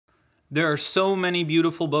There are so many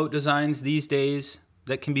beautiful boat designs these days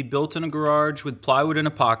that can be built in a garage with plywood and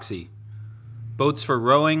epoxy. Boats for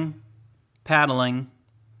rowing, paddling,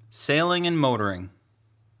 sailing and motoring.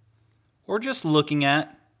 Or just looking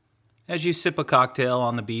at as you sip a cocktail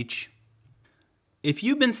on the beach. If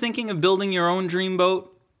you've been thinking of building your own dream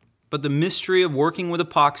boat, but the mystery of working with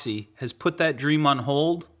epoxy has put that dream on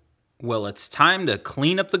hold, well, it's time to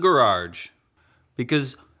clean up the garage.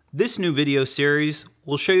 Because this new video series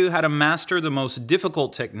will show you how to master the most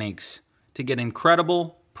difficult techniques to get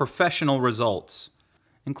incredible, professional results,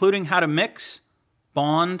 including how to mix,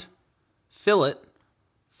 bond, fillet,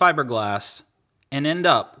 fiberglass, and end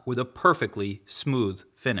up with a perfectly smooth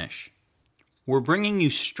finish. We're bringing you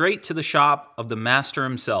straight to the shop of the master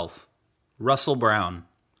himself, Russell Brown,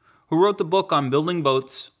 who wrote the book on building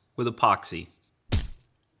boats with epoxy.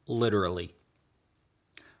 Literally.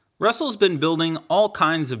 Russell's been building all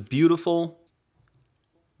kinds of beautiful,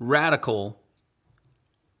 radical,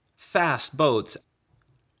 fast boats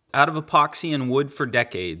out of epoxy and wood for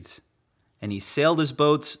decades, and he sailed his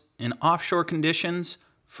boats in offshore conditions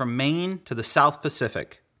from Maine to the South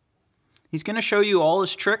Pacific. He's going to show you all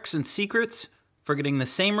his tricks and secrets for getting the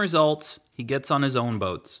same results he gets on his own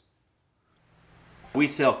boats. We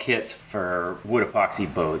sell kits for wood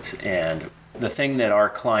epoxy boats, and the thing that our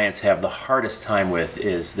clients have the hardest time with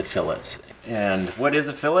is the fillets. And what is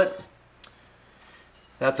a fillet?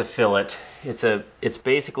 That's a fillet. It's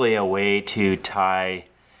basically a way to tie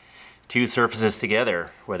two surfaces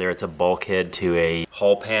together, whether it's a bulkhead to a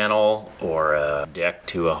hull panel or a deck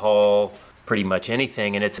to a hull, pretty much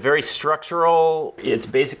anything. And it's very structural. It's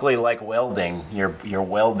basically like welding. You're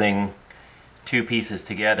welding two pieces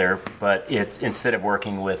together, but instead of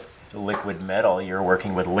working with liquid metal, you're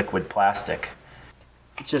working with liquid plastic.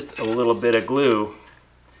 Just a little bit of glue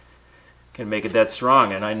can make it that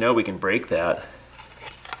strong, and I know we can break that.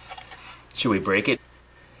 Should we break it?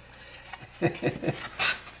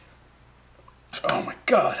 Oh my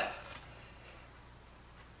God.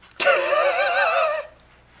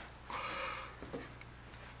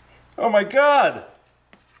 Oh my God.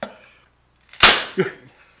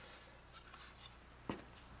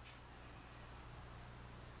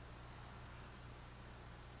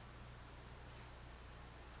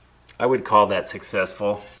 I would call that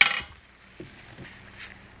successful.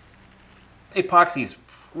 Epoxy is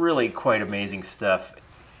really quite amazing stuff.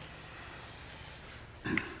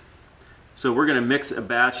 So we're going to mix a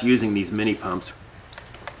batch using these mini pumps.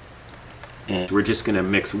 And we're just going to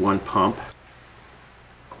mix one pump.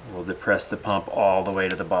 We'll depress the pump all the way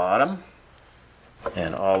to the bottom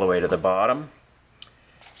and all the way to the bottom.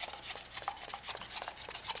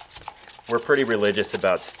 We're pretty religious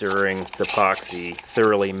about stirring the epoxy,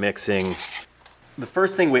 thoroughly mixing. The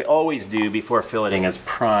first thing we always do before filleting is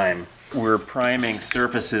prime. We're priming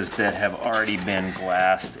surfaces that have already been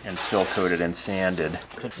glassed and fill coated and sanded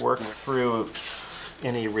to work through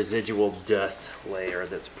any residual dust layer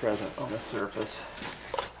that's present on the surface.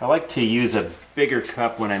 I like to use a bigger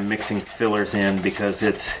cup when I'm mixing fillers in because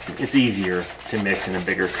it's easier to mix in a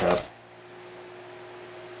bigger cup.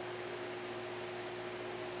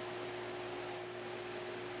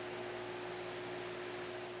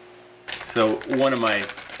 So one of my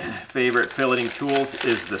favorite filleting tools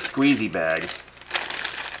is the squeezy bag.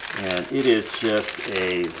 And it is just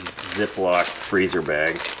a Ziploc freezer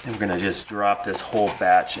bag. And we're going to just drop this whole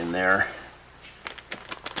batch in there.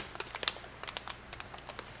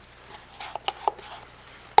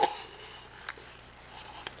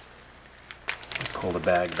 Pull the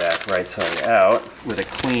bag back right side out. With a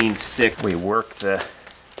clean stick, we work the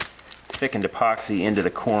thickened epoxy into the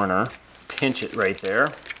corner. Pinch it right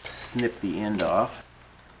there. Snip the end off.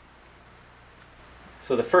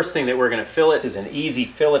 So the first thing that we're going to fillet is an easy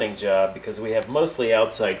filleting job because we have mostly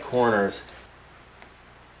outside corners.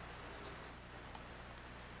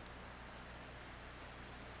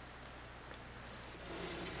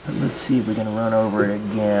 And let's see if we can run over it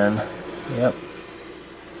again. Yep.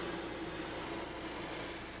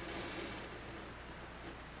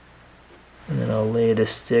 And then I'll lay the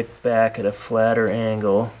stick back at a flatter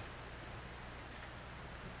angle.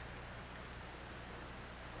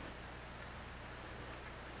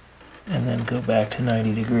 And then go back to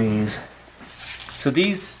 90 degrees. So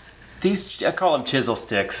these I call them chisel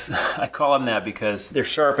sticks. I call them that because they're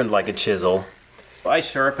sharpened like a chisel. I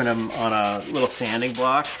sharpen them on a little sanding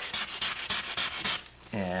block.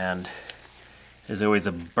 And there's always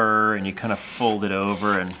a burr, and you kind of fold it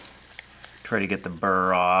over and try to get the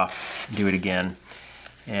burr off. Do it again.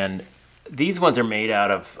 And these ones are made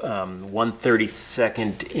out of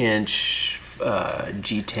 1/32 inch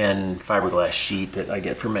G10 fiberglass sheet that I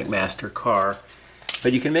get from McMaster Carr.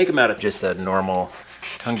 But you can make them out of just a normal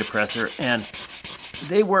tongue depressor, and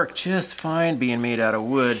they work just fine being made out of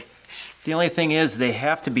wood. The only thing is they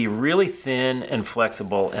have to be really thin and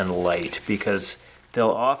flexible and light, because they'll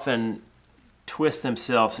often twist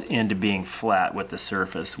themselves into being flat with the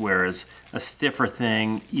surface, whereas a stiffer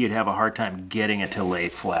thing, you'd have a hard time getting it to lay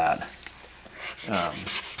flat.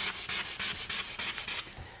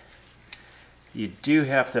 You do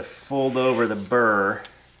have to fold over the burr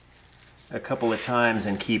a couple of times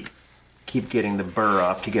and keep getting the burr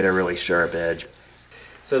off to get a really sharp edge.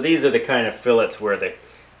 So these are the kind of fillets where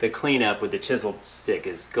the cleanup with the chisel stick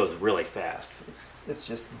goes really fast. It's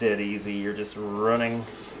just dead easy. You're just running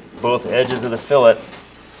both edges of the fillet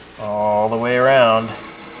all the way around.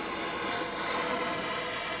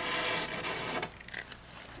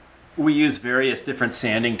 We use various different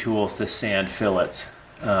sanding tools to sand fillets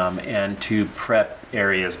and to prep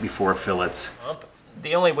areas before fillets.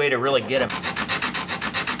 The only way to really get them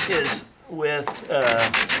is with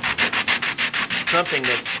something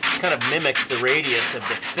that's kind of mimics the radius of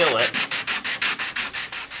the fillet.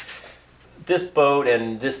 This boat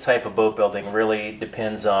and this type of boat building really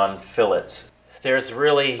depends on fillets. There's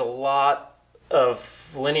really a lot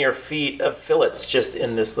of linear feet of fillets just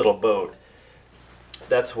in this little boat.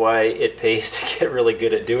 That's why it pays to get really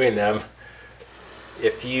good at doing them.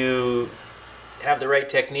 If you have the right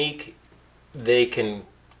technique, they can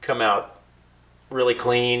come out really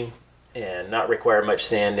clean and not require much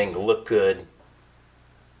sanding, look good.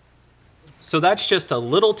 So that's just a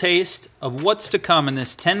little taste of what's to come in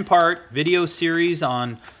this 10-part video series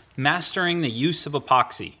on mastering the use of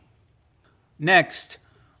epoxy. Next,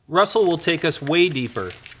 Russell will take us way deeper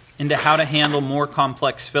into how to handle more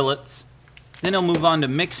complex fillets. Then he'll move on to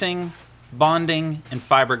mixing, bonding, and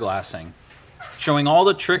fiberglassing, showing all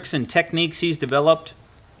the tricks and techniques he's developed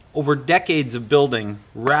over decades of building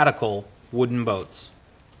radical wooden boats.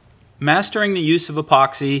 Mastering the use of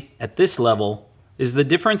epoxy at this level is the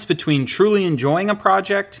difference between truly enjoying a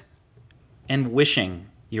project and wishing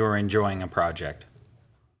you were enjoying a project.